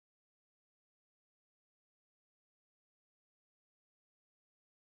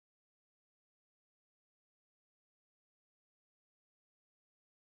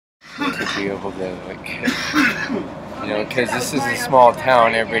to be able to, like, you know, because this is a small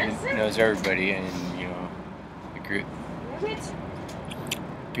town, everybody knows everybody, and, you know, the group,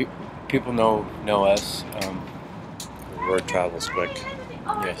 pe people know us. Word travels quick.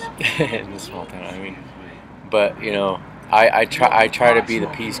 Yes, in this small town, I mean, but, you know, I try to be the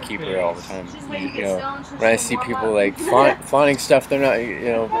peacekeeper all the time. You know, when I see people like flaunting stuff, they're not.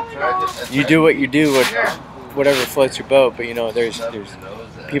 You know, you do what you do, whatever floats your boat. But you know, there's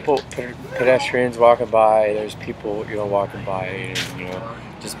people, pedestrians walking by. There's people, you know, walking by, and you know,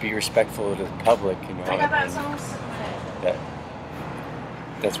 just be respectful to the public. You know, and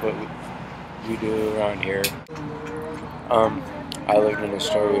that's what we do around here. I lived in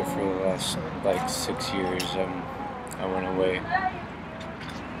Astoria for the last like 6 years. I went away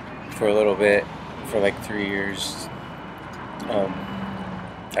for a little bit, for like 3 years.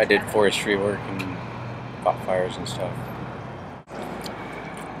 I did forestry work and fought fires and stuff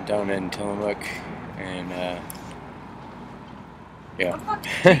down in Tillamook, and yeah,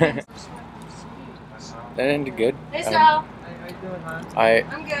 that ended good. I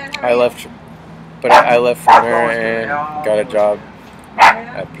left, but I left from there and got a job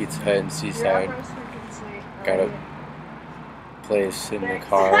at Pizza Hut in Seaside. Got a place in the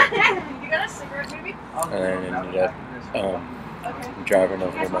car, and then ended up driving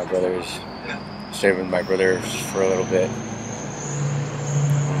over to my brother's, stayed with my brothers for a little bit.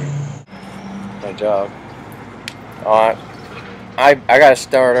 My job. I gotta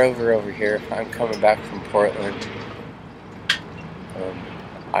start over here. I'm coming back from Portland.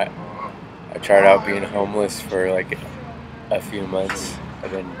 I tried out being homeless for like a few months.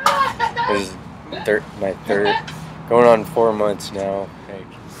 I've been, this is my third, going on 4 months now.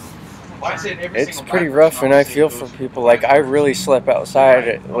 Like, it's pretty rough, and I feel for people. Like, I really slept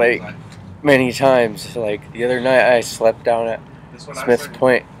outside like many times. Like the other night, I slept down at Smith's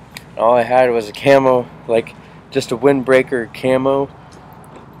Point. And all I had was a camo, like just a windbreaker camo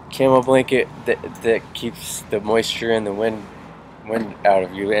blanket that keeps the moisture and the wind out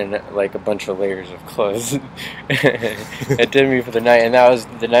of you, and like a bunch of layers of clothes. It did me for the night, and that was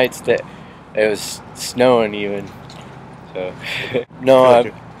the nights that it was snowing even. So no,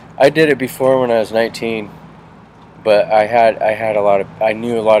 I did it before when I was 19, but I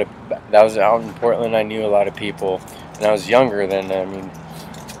knew a lot of, that was out in Portland. I knew a lot of people, and I was younger then.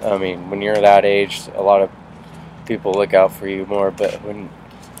 I mean, when you're that age, a lot of people look out for you more. But when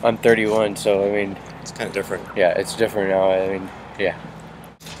I'm 31, so I mean, it's kind of different. Yeah, it's different now. I mean, yeah.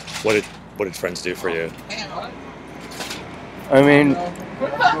 What did friends do for you? I mean,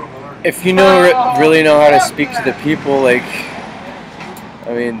 if you really know how to speak to the people, like,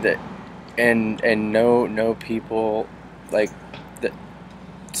 I mean, and know people, like,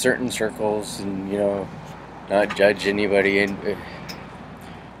 certain circles, and you know, not judge anybody, and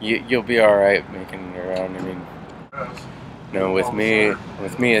you'll be all right making it around. I mean, you know, with me,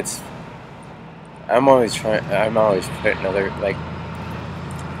 it's, I'm always putting other, like,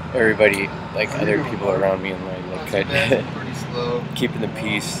 everybody, like other people around me in line, like keeping the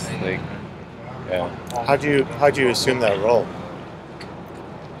peace, like, yeah. How'd you assume that role?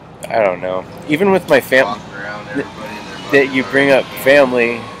 I don't know. Even with my family, that you bring up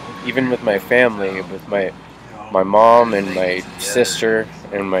family, even with my family, with my mom and my sister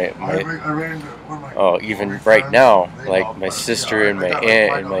and my oh, even right now, like my sister and my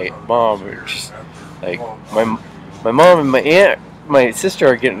aunt and my mom are just like, my mom and my aunt, my sister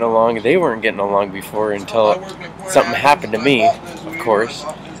are getting along. They weren't getting along before until something happened to me, of course,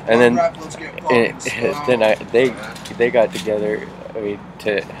 and then they got together, I mean,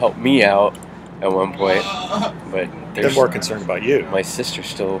 to help me out at one point, but they're more concerned about you. My sister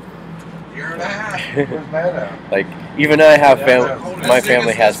still, like, even I have my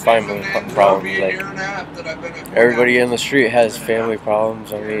family has family problems. Like, everybody in the street has family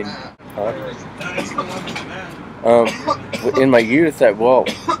problems. I mean, in my youth,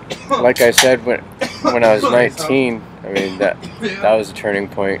 like I said, when I was 19, I mean, that was a turning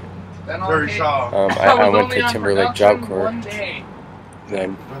point. I went to Timberlake Job Corps.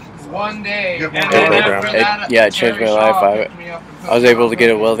 Then it changed my life. I was able to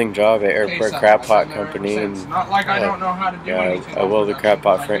get a welding job at Airport Crab Pot Company, and I welded crab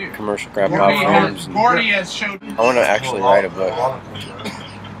pot commercial crab pot frames. I want to actually write a book.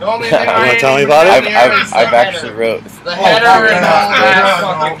 You want to tell me about it? I've actually wrote. I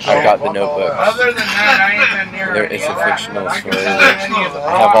got the notebook. Other than that, I ain't been near. It's a fictional story.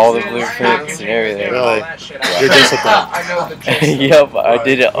 I have all the blueprints and everything. Really? You're disciplined. Yep, I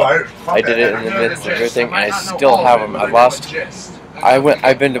did it. I did it in the midst of everything, and I still have them.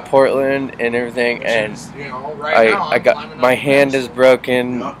 I've been to Portland and everything, and I got my hand is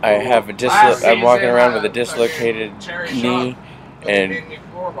broken. I have a I'm walking around with a dislocated knee, and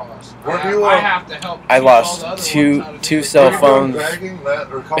I lost two cell phones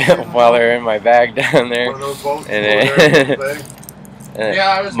while they're in my bag down there, and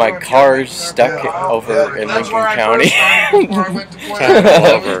then my car's stuck over in Lincoln County.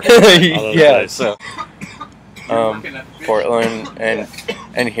 Yeah, so Portland and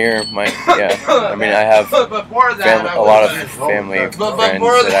here I mean I have a lot of family friends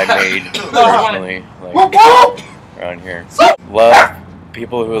that I made personally, like around here. Love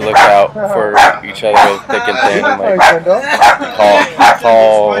people who look out for each other thick and thin, like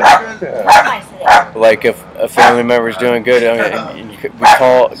like if a family member's doing good, I mean, we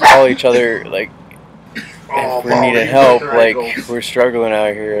call each other, like if we needed help, like we're struggling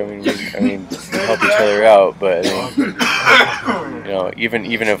out here. I mean, help each other out. But you know, even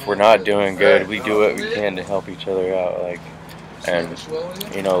if we're not doing good, we do what we can to help each other out. Like, and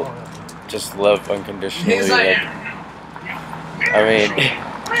you know, just love unconditionally. Like, I mean,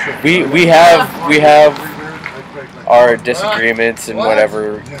 we have our disagreements and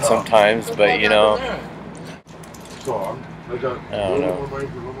whatever sometimes, but you know, I don't know.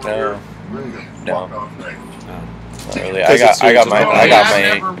 No. Not really. I got my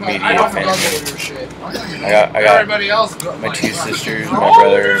immediate family. I got my two sisters, my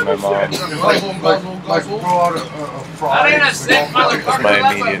brother, and my mom. That's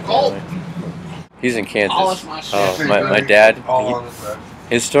my immediate family. He's in Kansas. Oh, my dad.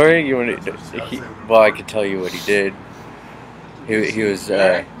 His story. You want to? Well, I could tell you what he did. He was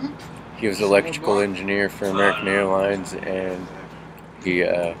electrical engineer for American Airlines, and he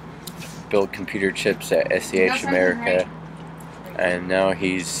built computer chips at SEH America, and now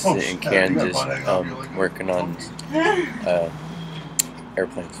he's in Kansas working on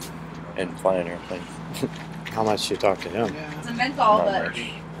airplanes and flying airplanes. How much you talk to him? It's a menthol, but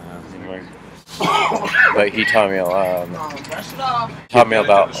but he taught me a lot. Taught me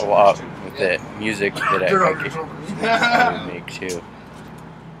about a lot with the music that I make too.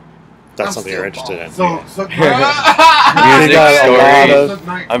 That's something you're interested in. Music, stories.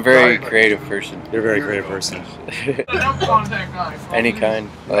 I'm a very creative person. You're a very creative person. Any kind.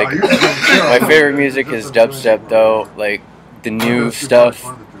 Like, my favorite music is dubstep, though. Like the new stuff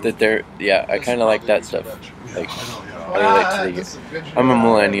that they're. Yeah, I kind of like that stuff. Like, I relate to I'm a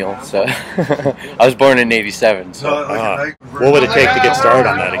millennial, so I was born in '87. So what would it take to get started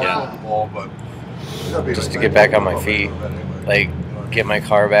on that again? Just to get back on my feet, like get my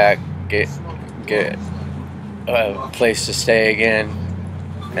car back. Get a place to stay again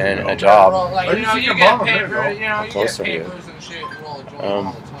and a job. How close are you?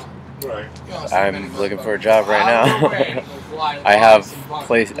 I'm looking for a job right now. I have a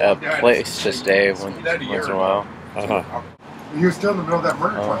place to stay once in a while. You're still in the middle of that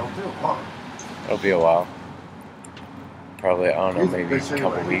murder trial too. It'll be a while. Probably, I don't know, maybe a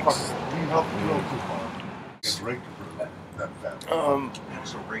couple weeks.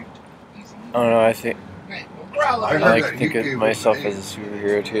 I don't know, I like to think of myself as a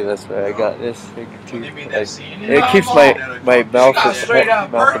superhero too. That's why I got this thing too. Like, it keeps my mouth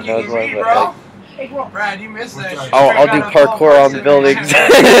and nose warm, but I'll do parkour on the buildings.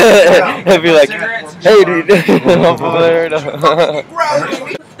 I'll be like, hey dude,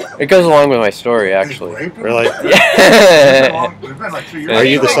 It goes along with my story, actually. Really? Yeah. Are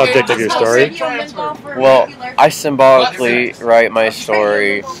you the subject of your story? Well, I symbolically write my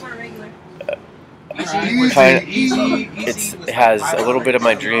story. It has a little bit of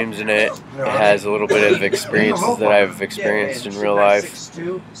my dreams in it. It has a little bit of experiences that I've experienced in real life,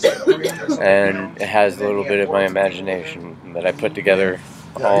 and it has a little bit of my imagination that I put together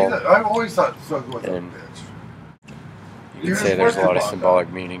all. I've always thought so was a And you could say there's a lot of symbolic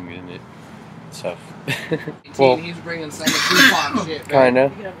meaning in it, stuff. Well,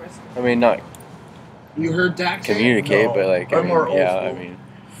 kinda. I mean, not You heard Dak communicate, but like, I mean, yeah, I mean.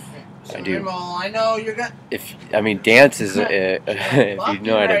 I do. I know you're gonna. Dance is if you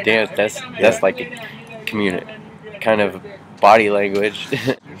know how to dance, that's like a kind of body language,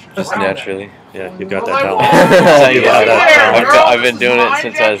 just naturally. Yeah, you've got that talent. Yeah, I've been doing it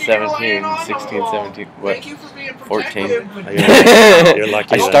since I was 17, 16, 17, what, 14. You're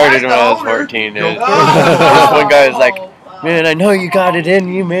lucky. I started when I was 14. This one guy was like, "Man, I know you got it in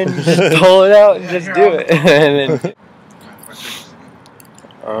you, man. Just pull it out and just do it." And then,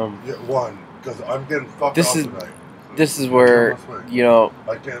 one, because I'm getting fucked this off is tonight. this is where, you know,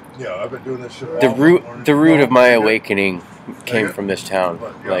 I can't. Yeah, I've been doing this shit. the root of my awakening came from this town.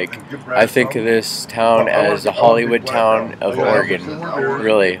 Like, I think of this town as a Hollywood town of Oregon.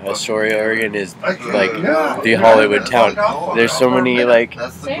 Really, Astoria, Oregon is like the Hollywood town. There's so many, like,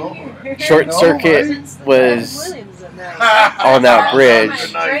 Short Circuit was on that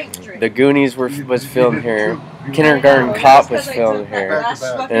bridge. The Goonies was filmed here. Kindergarten Cop was filmed here.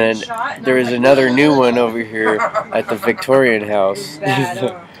 And there was another new one over here at the Victorian House.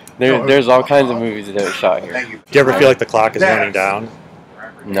 There's all kinds of movies that are shot here. Do you ever feel like the clock is running down?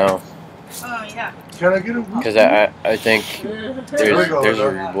 No. Oh, yeah. Can I get a? Because I think there's a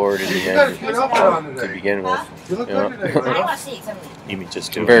reward in the end to begin with. You look You know? good today, bro. You mean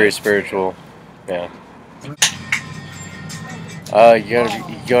just doing Very it? spiritual. Yeah. You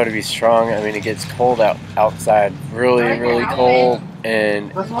gotta be strong. I mean, it gets cold outside, really cold,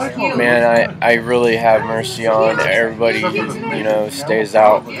 and man, I really have mercy on everybody. You know, stays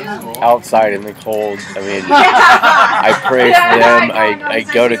outside in the cold. I mean, I pray for them. I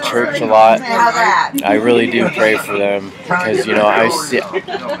go to church a lot. I really do pray for them because, you know,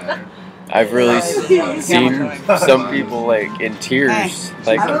 I've really seen some people like in tears,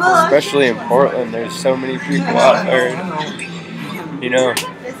 like especially in Portland. There's so many people out there. You know,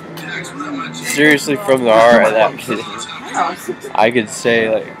 seriously, from the heart, I could say,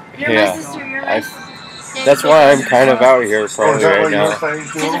 like, yeah, that's why I'm kind of out here probably right now.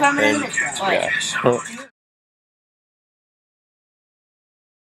 And, yeah.